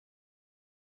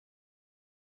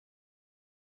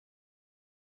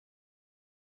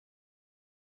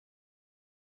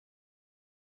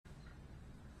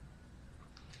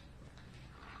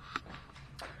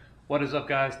What is up,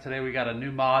 guys? Today we got a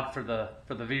new mod for the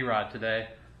V-Rod today.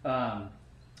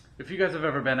 If you guys have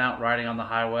ever been out riding on the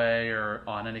highway or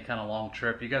on any kind of long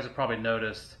trip, you guys have probably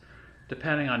noticed,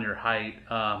 depending on your height,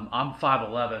 I'm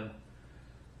 5'11",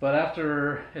 but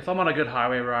if I'm on a good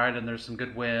highway ride and there's some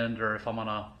good wind, or if I'm on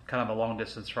a kind of a long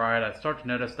distance ride, I start to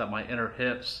notice that my inner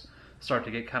hips start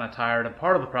to get kind of tired. And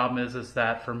part of the problem is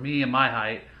that for me and my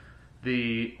height,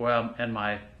 and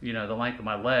my, the length of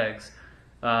my legs,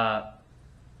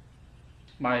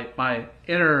 my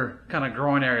inner kind of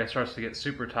groin area starts to get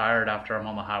super tired after I'm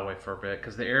on the highway for a bit,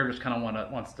 because the air just kind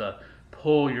of wants to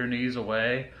pull your knees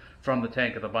away from the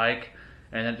tank of the bike,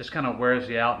 and it just kind of wears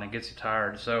you out and it gets you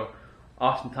tired. So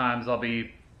oftentimes I'll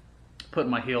be putting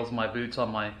my heels and my boots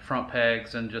on my front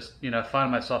pegs and just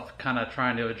find myself kind of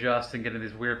trying to adjust and get in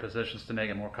these weird positions to make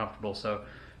it more comfortable. So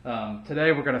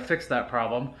today we're going to fix that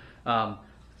problem.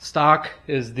 Stock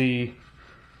is the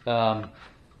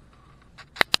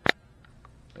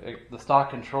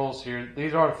stock controls here.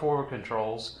 These are forward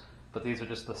controls, but these are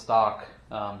just the stock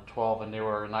 12 and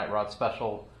newer Night Rod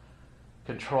Special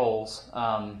controls.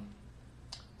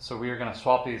 So we are going to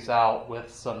swap these out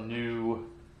with some new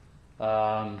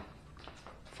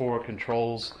forward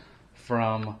controls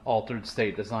from Altered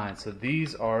State Design. So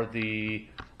these are the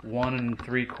 1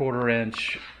 3/4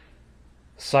 inch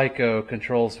Psycho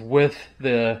controls with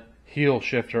the heel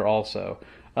shifter also.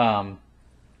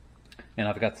 And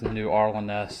I've got some new Arlen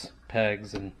Ness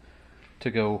pegs and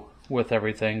to go with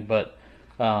everything, but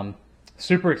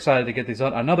super excited to get these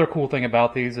on. Another cool thing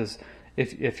about these is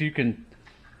if you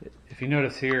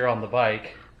notice here on the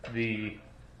bike, the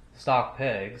stock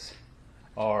pegs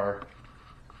are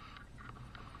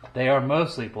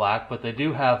mostly black, but they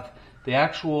do have the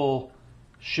actual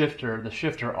shifter, the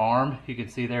shifter arm, you can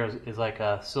see there is like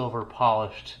a silver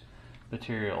polished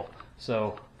material.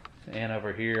 So, and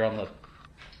over here on the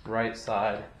right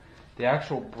side, the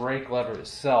actual brake lever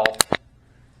itself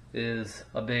is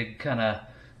a big kind of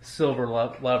silver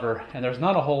lever, and there's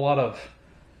not a whole lot of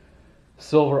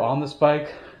silver on this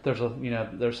bike. There's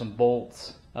some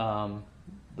bolts,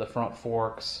 the front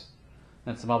forks,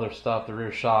 and some other stuff, the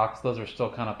rear shocks. Those are still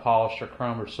kind of polished or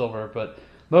chrome or silver, but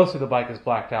most of the bike is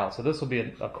blacked out. So this will be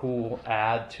a cool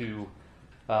add to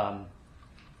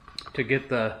get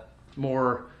the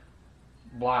more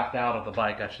blacked out of the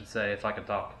bike, I should say, if I can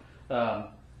talk.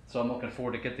 So I'm looking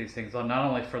forward to get these things on, not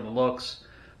only for the looks,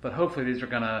 but hopefully these are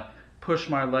going to push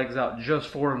my legs out just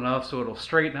forward enough so it'll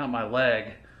straighten out my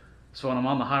leg. So when I'm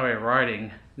on the highway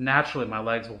riding, naturally my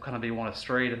legs will kind of want to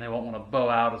straight, and they won't want to bow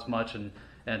out as much and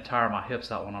tire my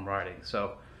hips out when I'm riding.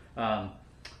 So I'm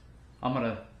going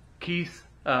to, Keith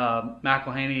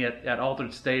McElhaney at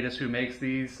Altered State is who makes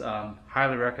these.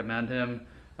 Highly recommend him.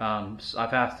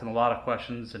 I've asked him a lot of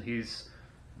questions, and he's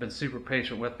been super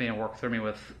patient with me and worked through me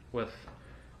with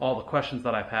all the questions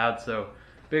that I've had. So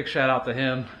big shout out to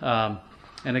him.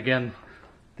 And again,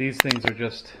 these things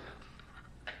are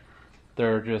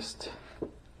they're just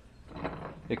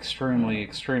extremely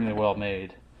well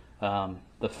made.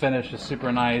 The finish is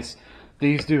super nice.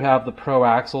 These do have the Pro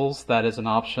axles. That is an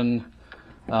option.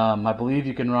 I believe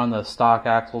you can run the stock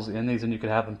axles in these and you can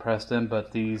have them pressed in,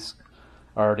 but these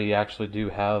already actually do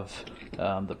have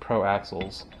the Pro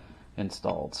axles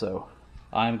installed. So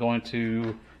I'm going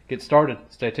to get started.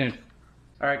 Stay tuned.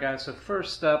 Alright guys, so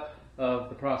first step of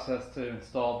the process to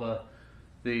install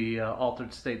the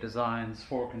Altered State Designs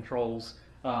forward controls.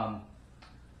 I've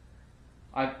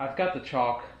got the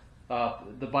chalk,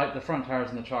 the front tires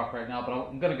in the chalk right now, but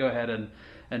I'm going to go ahead and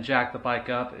jack the bike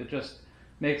up. It just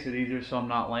makes it easier so I'm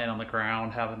not laying on the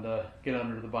ground having to get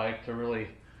under the bike to really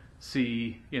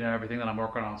see everything that I'm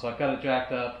working on. So I've got it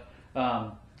jacked up.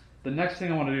 The next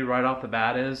thing I want to do right off the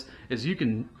bat is you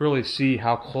can really see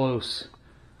how close,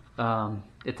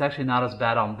 it's actually not as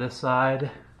bad on this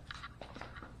side,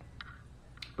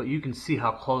 but you can see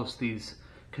how close these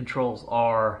controls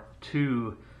are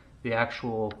to the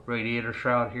actual radiator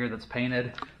shroud here that's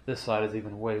painted. This side is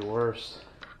even way worse.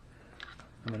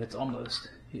 I mean, it's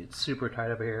super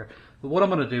tight over here. But what I'm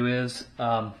going to do is,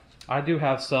 I've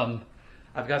got some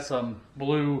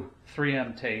blue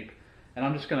 3M tape, and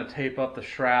I'm just going to tape up the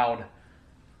shroud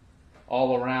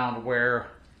all around where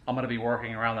I'm going to be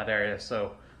working around that area.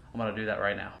 So I'm going to do that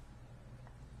right now.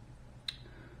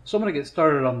 So I'm going to get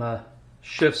started on the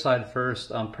shift side first.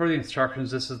 Per the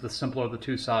instructions, this is the simpler of the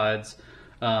two sides.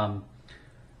 That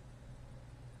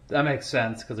makes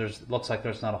sense because it looks like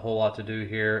there's not a whole lot to do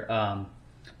here,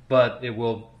 but it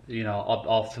will,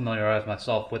 I'll familiarize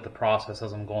myself with the process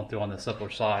as I'm going through on the simpler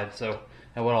side. So,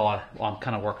 and what I'm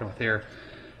kind of working with here.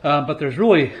 But there's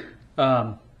really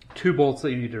 2 bolts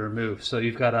that you need to remove. So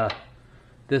you've got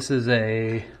this is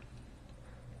a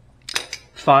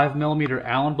 5mm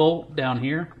Allen bolt down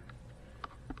here.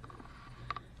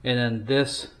 And then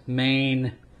this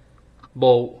main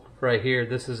bolt right here,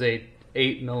 this is a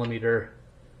 8mm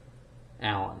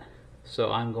Allen.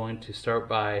 So I'm going to start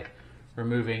by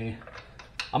removing,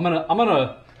 I'm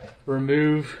gonna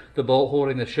remove the bolt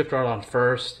holding the shift rod on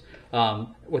first.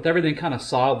 With everything kind of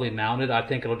solidly mounted, I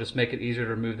think it'll just make it easier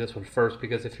to remove this one first,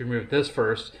 because if you remove this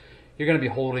first, you're going to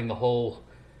be holding the whole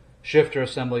shifter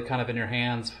assembly kind of in your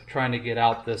hands trying to get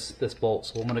out this bolt.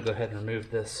 So I'm going to go ahead and remove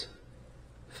this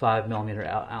 5mm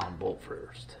Allen bolt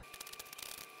first.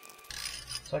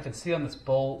 So I can see on this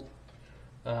bolt,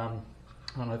 I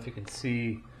don't know if you can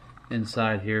see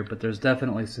inside here, but there's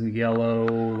definitely some yellow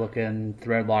looking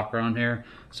thread locker on here.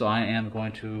 So I am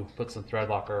going to put some thread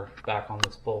locker back on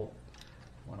this bolt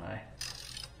when I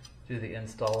do the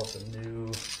install of the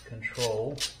new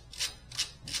control.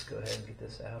 Let's go ahead and get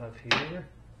this out of here.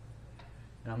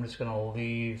 And I'm just going to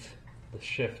leave the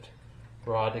shift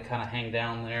rod to kind of hang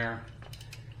down there.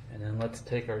 And then let's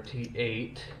take our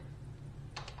T8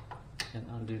 and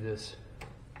undo this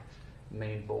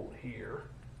main bolt here.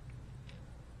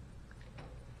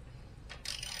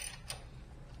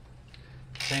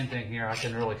 Same thing here, I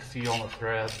can really feel on the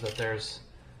threads that there's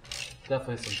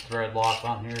definitely some thread lock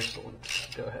on here, so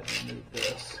let's go ahead and remove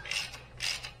this.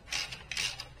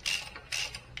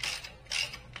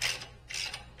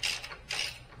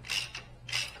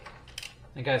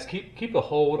 And guys, keep a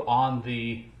hold on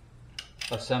the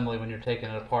assembly when you're taking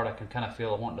it apart. I can kind of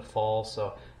feel it wanting to fall,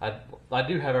 so I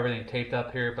do have everything taped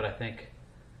up here, but I think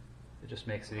it just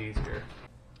makes it easier.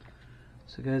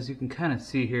 So guys, you can kind of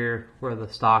see here where the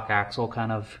stock axle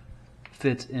kind of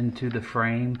fits into the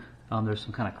frame. There's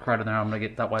some kind of crud in there. I'm going to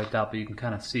get that wiped out, but you can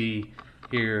kind of see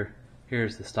here,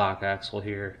 here's the stock axle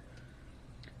here.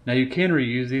 Now you can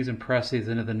reuse these and press these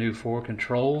into the new 4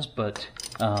 controls, but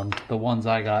the ones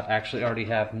I got actually already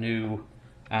have new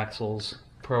axles,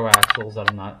 pro axles, that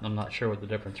I'm not sure what the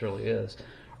difference really is,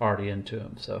 already into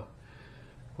them. So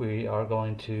we are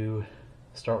going to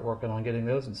start working on getting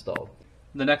those installed.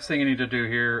 The next thing you need to do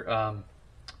here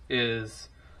is,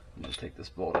 I'm going to take this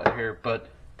bolt out here, but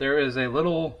there is a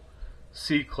little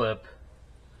C-clip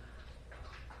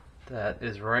that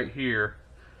is right here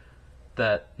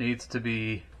that needs to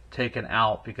be taken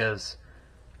out, because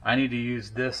I need to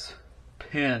use this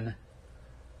pin,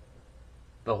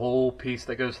 the whole piece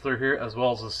that goes through here, as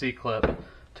well as the C-clip,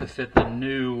 to fit the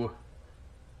new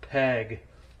peg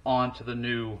onto the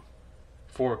new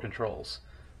 4 controls.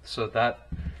 So that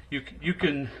you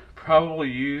can probably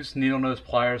use needle nose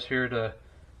pliers here to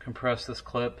compress this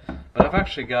clip, but I've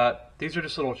actually got, these are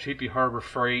just little cheapy Harbor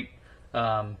Freight,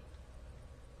 to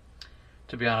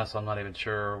be honest I'm not even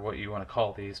sure what you want to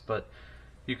call these, but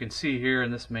you can see here,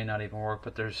 and this may not even work,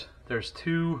 but there's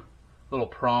 2 little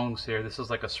prongs here. This is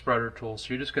like a spreader tool, so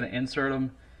you're just going to insert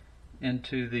them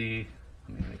into the,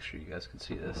 let me make sure you guys can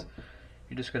see this,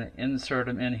 you're just going to insert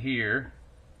them in here,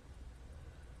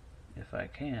 if I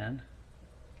can.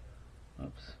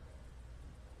 Oops.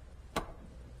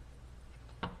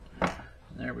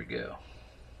 There we go.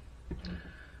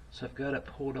 So I've got it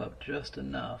pulled up just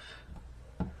enough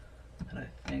that I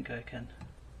think I can,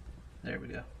 there we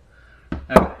go.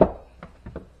 Okay.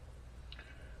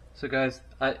 So guys,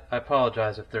 I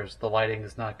apologize if the lighting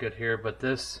is not good here, but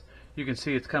this, you can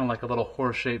see it's kind of like a little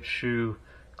horse-shaped shoe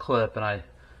clip, and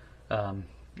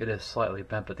it is slightly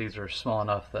bent, but these are small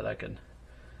enough that I can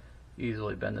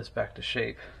easily bend this back to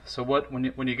shape. So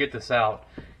when you get this out,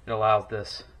 it allows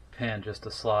this pin just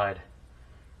to slide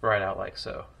right out like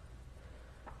so.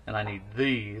 And I need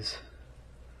these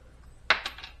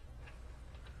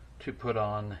to put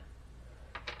on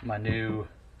my new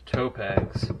toe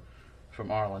pegs from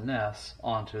Arlen Ness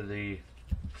onto the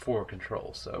 4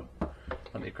 controls. So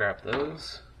let me grab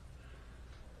those.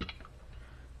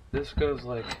 This goes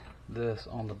like this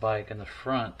on the bike, and the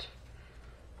front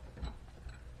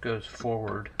goes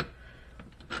forward.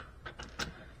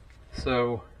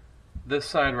 So this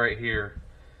side right here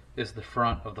is the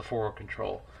front of the 4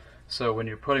 control. So when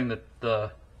you're putting this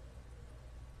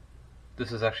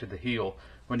is actually the heel.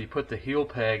 When you put the heel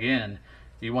peg in,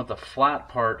 you want the flat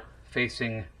part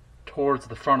facing towards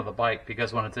the front of the bike,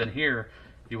 because when it's in here,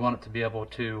 you want it to be able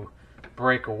to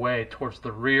break away towards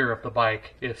the rear of the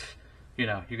bike if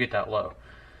you get that low.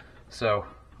 So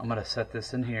I'm going to set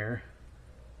this in here.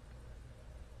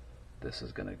 This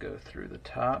is going to go through the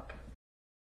top.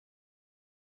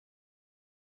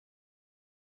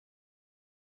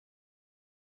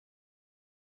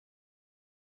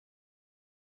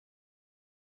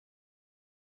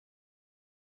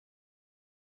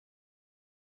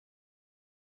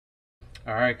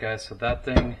 Alright guys, so that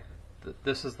thing,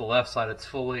 this is the left side, it's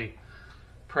fully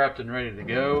prepped and ready to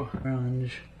go.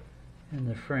 Grunge in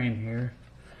the frame here.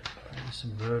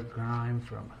 Some road grime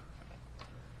from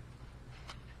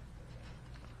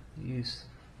use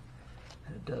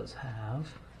that it does have.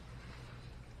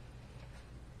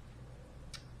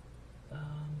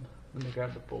 Let me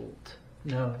grab the bolt.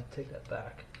 No, take that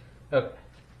back. Okay.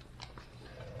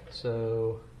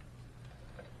 So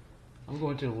I'm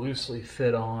going to loosely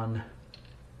fit on.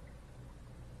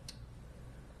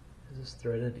 Is this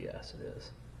threaded? Yes, it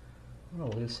is. I'm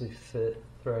going to loosely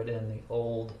thread in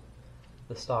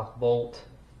the stock bolt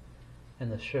and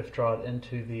the shift rod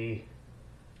into the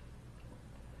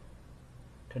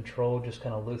control, just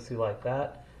kind of loosely like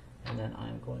that, and then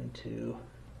I'm going to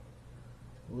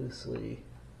loosely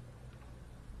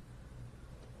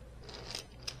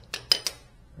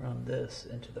run this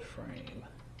into the frame.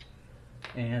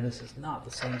 And this is not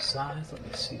the same size. Let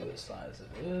me see what size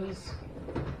it is.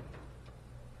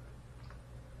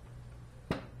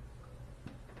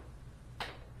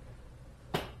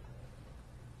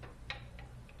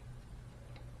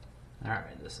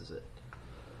 Alright, this is it.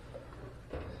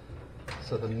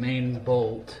 So the main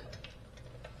bolt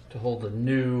to hold the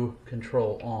new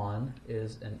control on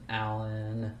is an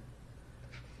Allen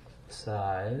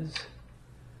size.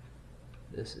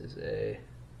 This is a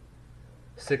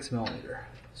 6mm.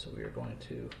 So we are going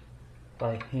to,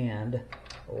 by hand,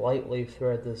 lightly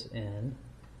thread this in.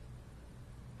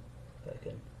 If I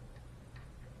can,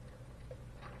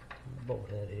 bolt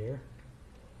head here.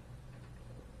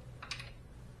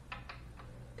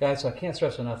 Guys, so I can't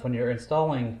stress enough, when you're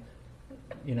installing,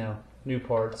 new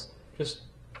parts, just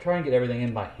try and get everything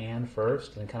in by hand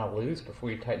first and kind of loose before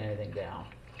you tighten anything down.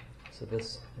 So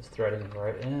this is threading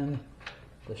right in.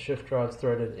 The shift rod's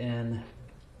threaded in.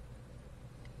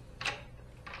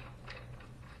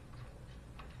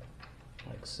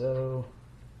 Like so.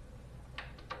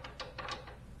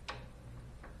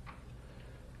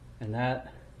 And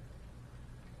that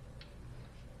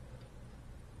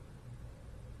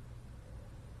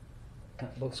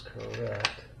looks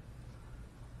correct.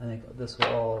 I think this will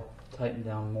all tighten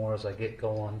down more as I get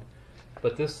going.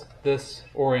 But this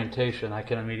orientation, I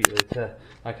can immediately tell.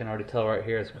 I can already tell right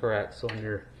here is correct. So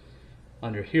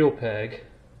on your heel peg,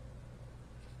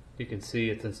 you can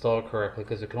see it's installed correctly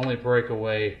because it can only break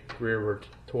away rearward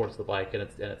towards the bike, and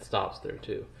it stops there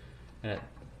too. And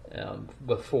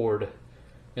with forward,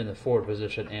 in the forward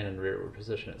position and in rearward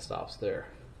position, it stops there.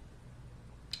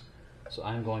 So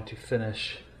I'm going to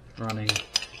finish running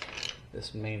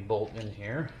this main bolt in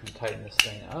here and tighten this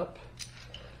thing up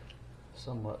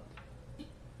somewhat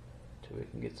till we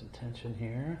can get some tension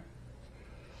here.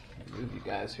 I'll move you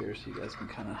guys here so you guys can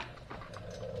kind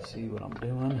of see what I'm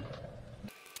doing.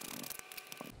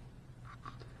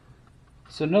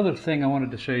 So another thing I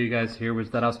wanted to show you guys here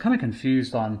was that I was kind of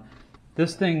confused on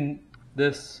this thing,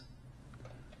 the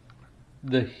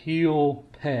heel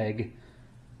peg.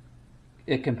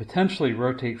 It can potentially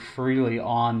rotate freely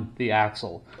on the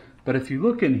axle. But if you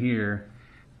look in here,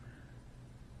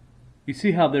 you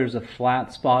see how there's a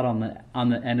flat spot on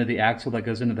the end of the axle that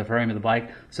goes into the frame of the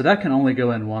bike? So that can only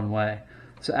go in one way.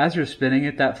 So as you're spinning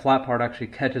it, that flat part actually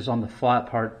catches on the flat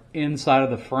part inside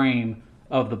of the frame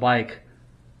of the bike,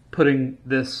 putting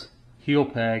this heel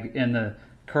peg in the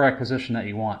correct position that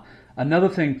you want. Another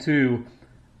thing too,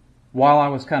 while I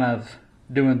was kind of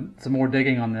doing some more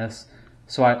digging on this,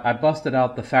 so I busted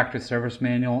out the factory service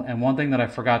manual, and one thing that I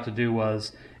forgot to do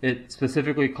was it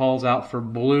specifically calls out for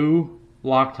blue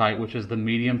Loctite, which is the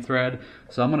medium thread.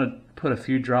 So I'm going to put a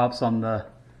few drops on the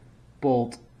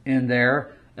bolt in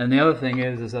there. And the other thing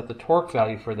is that the torque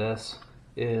value for this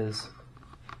is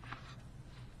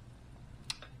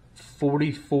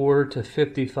 44 to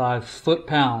 55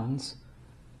 foot-pounds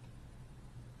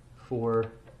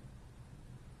for,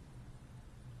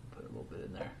 put a little bit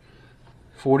in there,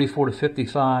 44 to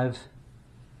 55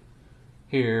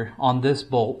 here on this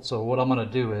bolt. So what I'm going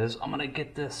to do is I'm going to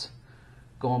get this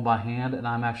going by hand, and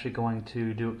I'm actually going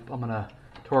to I'm going to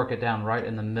torque it down right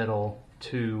in the middle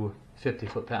to 50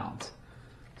 foot-pounds.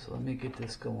 So let me get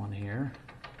this going here.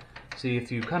 See,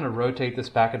 if you kind of rotate this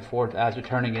back and forth as you're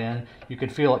turning it in, you can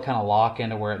feel it kind of lock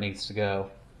into where it needs to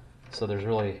go. So there's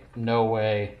really no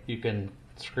way you can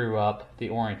screw up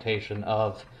the orientation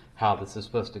of how this is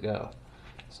supposed to go.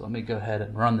 So let me go ahead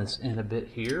and run this in a bit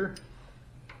here.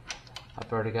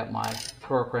 I've already got my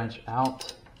torque wrench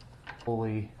out,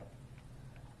 fully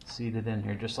seated in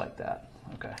here just like that.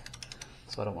 Okay,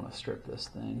 so I don't want to strip this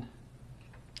thing.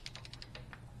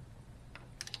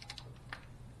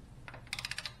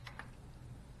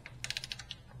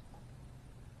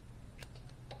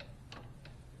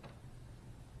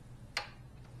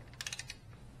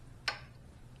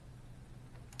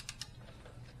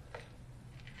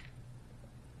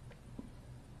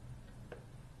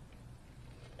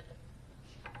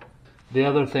 The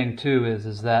other thing too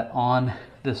is that on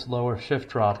this lower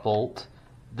shift rod bolt,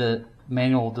 the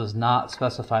manual does not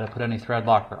specify to put any thread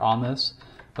locker on this,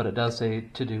 but it does say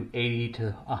to do 80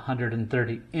 to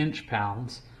 130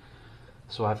 inch-pounds.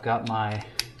 So I've got my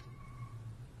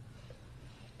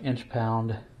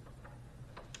inch-pound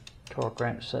torque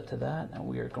wrench set to that, and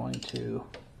we are going to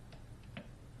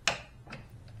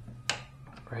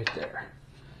right there.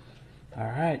 All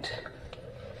right,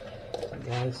 so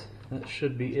guys, that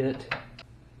should be it.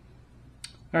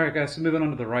 All right, guys, so moving on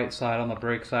to the right side, on the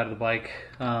brake side of the bike.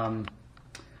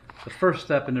 The first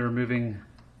step into removing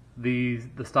the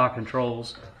stock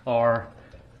controls are,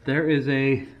 there is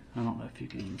a, I don't know if you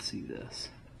can even see this.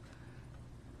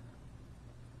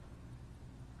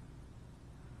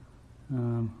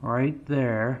 Right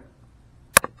there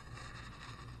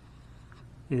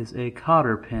is a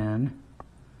cotter pin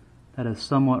that is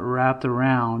somewhat wrapped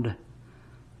around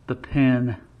the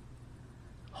pin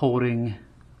holding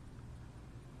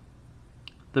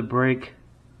the brake.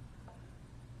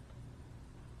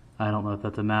 I don't know if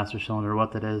that's a master cylinder or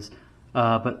what that is,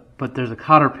 but there's a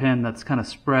cotter pin that's kind of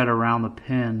spread around the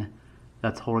pin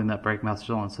that's holding that brake master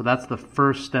cylinder. So that's the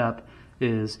first step,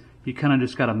 is you kind of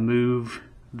just got to move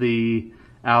the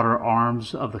outer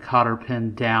arms of the cotter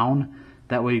pin down.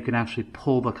 That way you can actually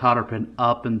pull the cotter pin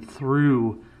up and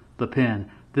through the pin.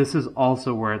 This is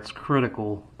also where it's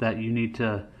critical that you need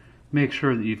to make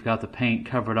sure that you've got the paint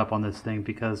covered up on this thing,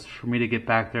 because for me to get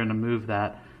back there and to move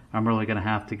that, I'm really going to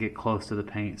have to get close to the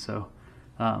paint. So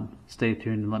stay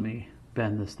tuned and let me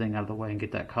bend this thing out of the way and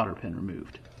get that cotter pin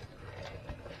removed.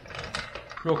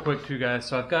 Real quick too, guys,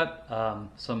 so I've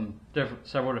got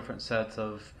several different sets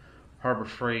of Harbor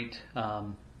Freight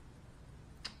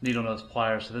needle nose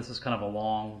pliers. So this is kind of a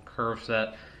long curve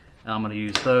set, and I'm going to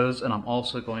use those, and I'm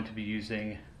also going to be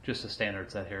using just a standard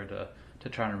set here to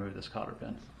try and remove this cotter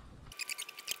pin.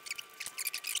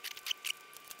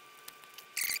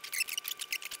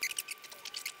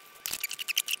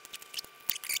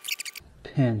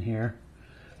 Pin here,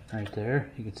 right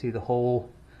there. You can see the hole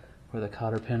where the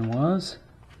cotter pin was,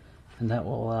 and that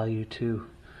will allow you to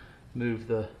move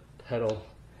the pedal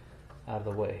out of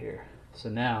the way here. So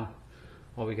now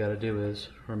all we got to do is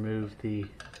remove the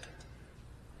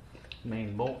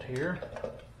main bolt here.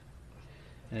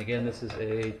 And again, this is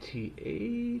a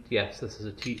T8. Yes, this is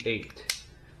a T8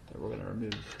 that we're going to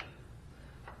remove.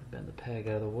 Bend the peg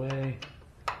out of the way.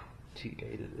 T8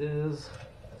 it is.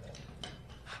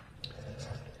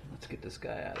 Let's get this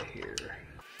guy out of here.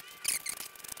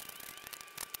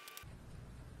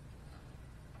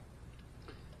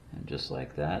 And just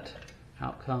like that,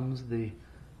 out comes the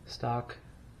stock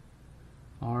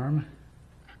arm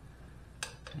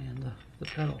and the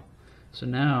pedal. So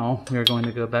now we are going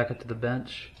to go back up to the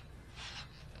bench,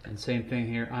 and same thing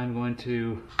here. I'm going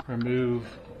to remove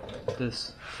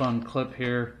this fun clip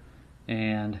here,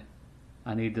 and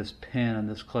I need this pin and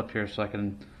this clip here so I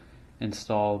can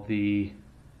install the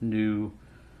new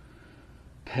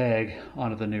peg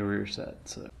onto the new rear set.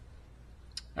 So,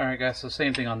 all right, guys. So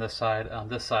same thing on this side. Now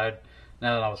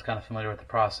that I was kind of familiar with the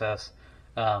process,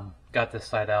 got this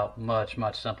side out much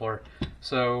simpler.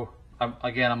 So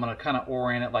again, I'm going to kind of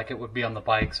orient it like it would be on the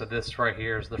bike. So this right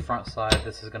here is the front side.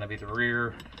 This is going to be the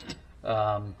rear.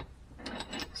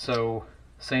 So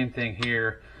same thing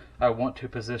here. I want to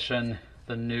position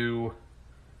the new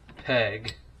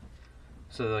peg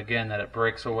so that, again, that it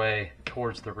breaks away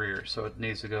towards the rear. So it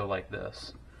needs to go like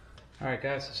this. All right,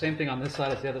 guys, so same thing on this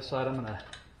side as the other side. I'm gonna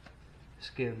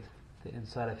just give the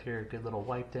inside of here a good little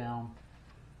wipe down.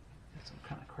 Get some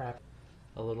kind of crap.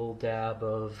 A little dab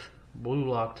of blue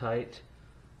Loctite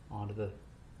onto the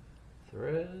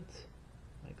threads,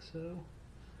 like so.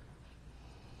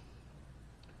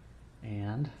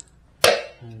 And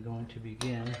I'm going to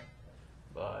begin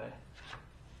by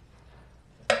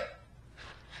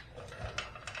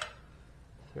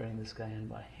threading this guy in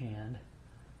by hand.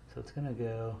 So it's going to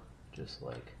go just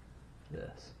like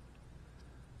this.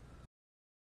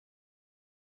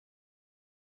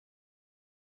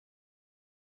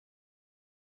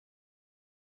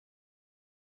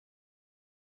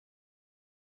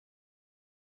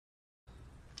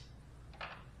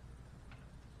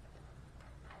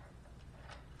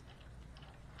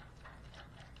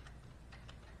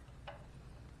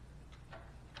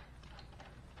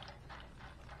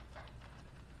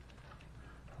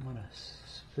 I'm going to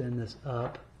spin this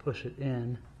up, push it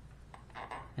in,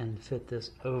 and fit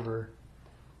this over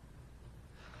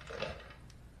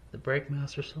the brake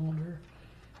master cylinder,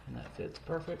 and that fits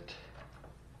perfect.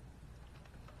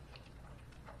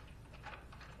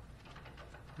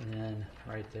 And then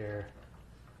right there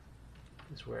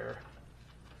is where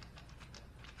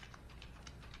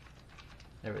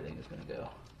everything is going to go.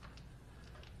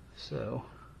 So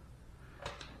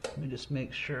let me just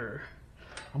make sure.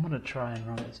 I'm going to try and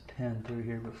run this pin through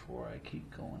here before I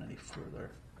keep going any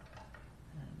further,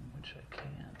 which I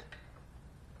can't.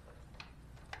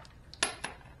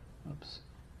 Oops.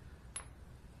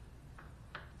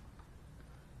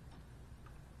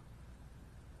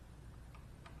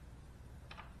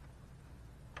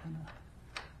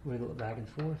 Wiggle it back and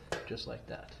forth, just like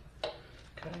that.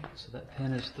 Okay, so that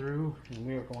pin is through, and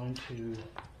we are going to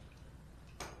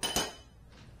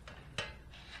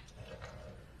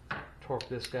torque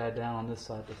this guy down on this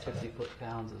side to 50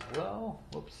 foot-pounds as well.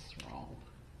 Whoops, wrong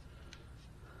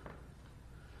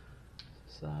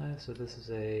size. So this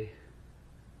is a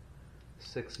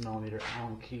 6mm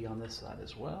Allen key on this side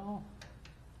as well.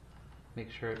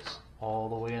 Make sure it's all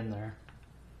the way in there.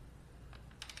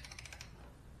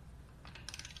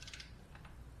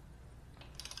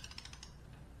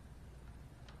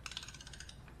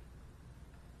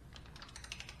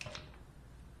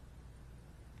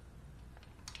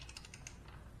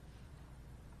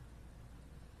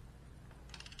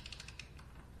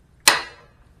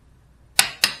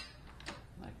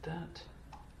 Like that.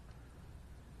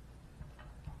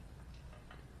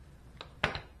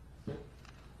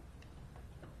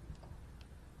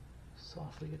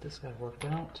 Softly get this guy worked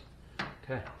out.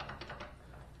 Okay.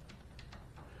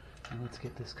 And let's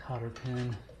get this cotter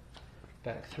pin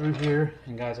back through here.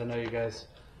 And guys, I know you guys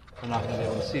are not going to be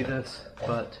able to see this,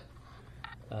 but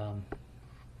I'm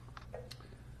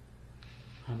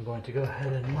going to go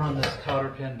ahead and run this cotter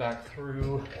pin back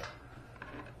through.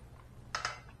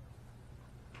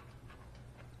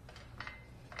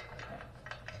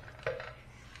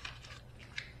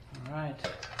 All right.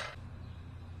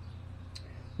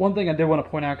 One thing I did want to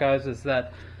point out, guys, is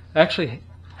that I actually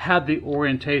had the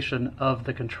orientation of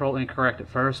the control incorrect at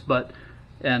first,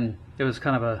 and it was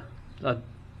kind of a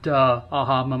duh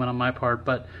aha moment on my part,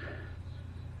 but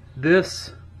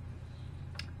this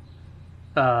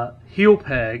heel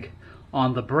peg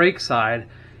on the brake side,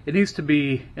 it needs to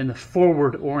be in the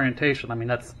forward orientation. I mean,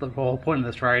 that's the whole point of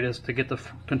this, right, is to get the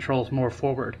controls more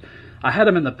forward. I had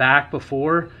them in the back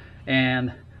before,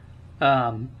 and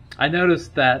I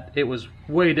noticed that it was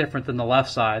way different than the left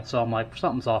side, so I'm like,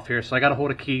 something's off here. So I got a hold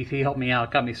of Keith. He helped me out,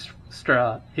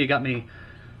 he got me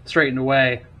straightened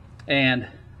away, and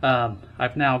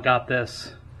I've now got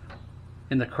this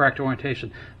in the correct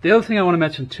orientation. The other thing I want to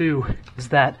mention too is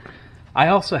that I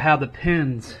also have the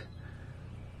pins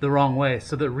the wrong way.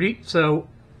 So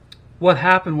what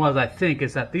happened was, I think,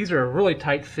 is that these are a really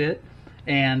tight fit,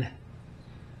 and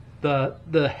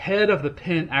the head of the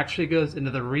pin actually goes into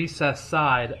the recessed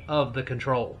side of the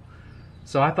control.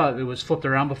 So I thought it was flipped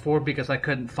around before because I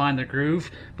couldn't find the groove.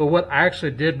 But what I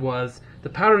actually did was, the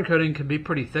powder coating can be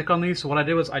pretty thick on these. So what I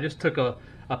did was I just took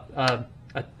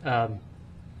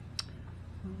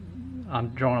I'm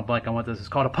drawing a blank on what this is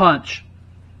called, a punch,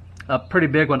 a pretty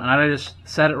big one, and I just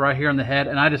set it right here on the head,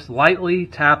 and I just lightly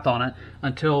tapped on it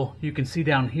until you can see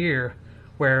down here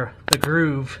where the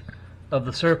groove of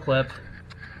the circlip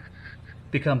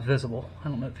becomes visible. I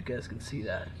don't know if you guys can see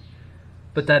that,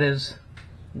 but that is,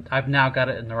 I've now got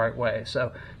it in the right way.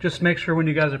 So just make sure when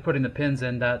you guys are putting the pins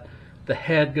in that the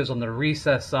head goes on the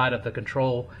recessed side of the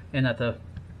control, and that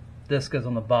this goes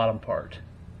on the bottom part.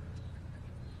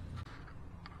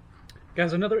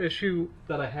 Guys, another issue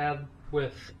that I had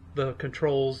with the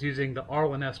controls using the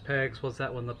Arlen Ness pegs was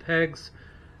that when the pegs,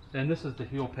 and this is the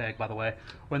heel peg, by the way,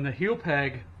 when the heel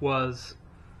peg was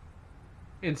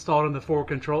installed in the forward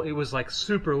control, it was like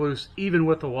super loose, even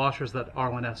with the washers that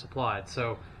Arlen Ness applied.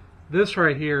 So this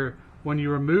right here, when you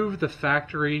remove the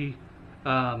factory,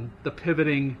 the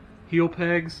pivoting heel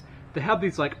pegs, they have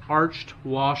these like arched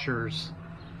washers.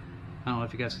 I don't know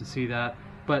if you guys can see that,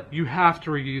 but you have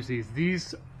to reuse these.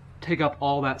 These take up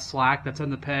all that slack that's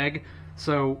in the peg.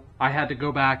 So I had to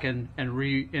go back and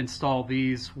reinstall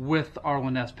these with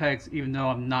Arlen Ness pegs, even though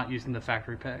I'm not using the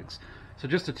factory pegs. So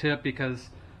just a tip, because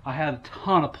I had a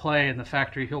ton of play in the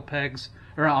factory heel pegs,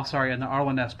 or I'm sorry, in the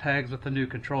Arlen Ness pegs with the new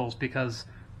controls, because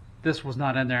this was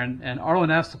not in there. And Arlen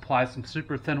Ness supplies some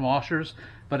super thin washers,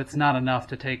 but it's not enough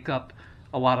to take up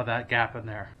a lot of that gap in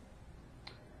there.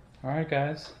 Alright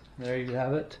guys, there you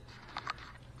have it.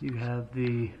 You have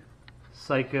the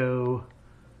Psycho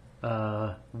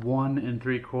 1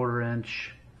 3/4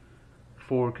 inch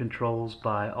forward controls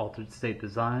by Altered State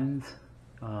Designs,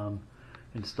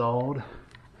 installed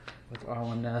with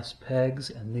Arlen Ness pegs,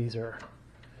 and these are,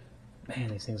 man,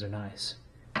 these things are nice.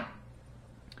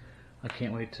 I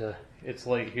can't wait to, it's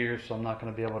late here, so I'm not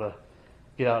going to be able to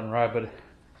get out and ride, but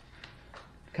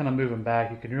kind of moving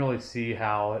back, you can really see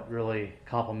how it really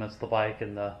complements the bike,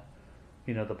 and the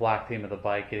you know, the black theme of the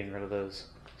bike, getting rid of those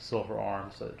silver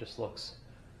arms, so it just looks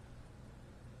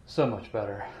so much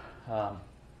better.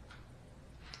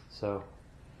 So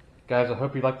guys, I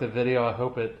hope you liked the video. I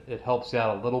hope it helps you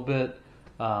out a little bit.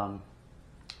 I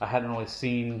hadn't really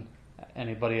seen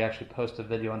anybody actually post a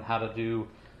video on how to do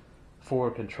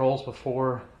forward controls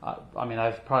before. I mean,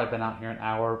 I've probably been out here an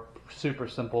hour. Super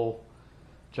simple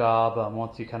job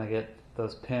once you kind of get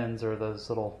those pins or those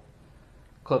little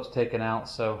clips taken out.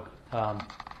 So I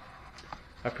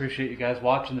appreciate you guys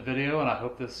watching the video, and I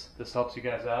hope this helps you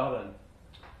guys out,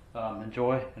 and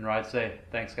enjoy and ride safe.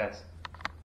 Thanks, guys.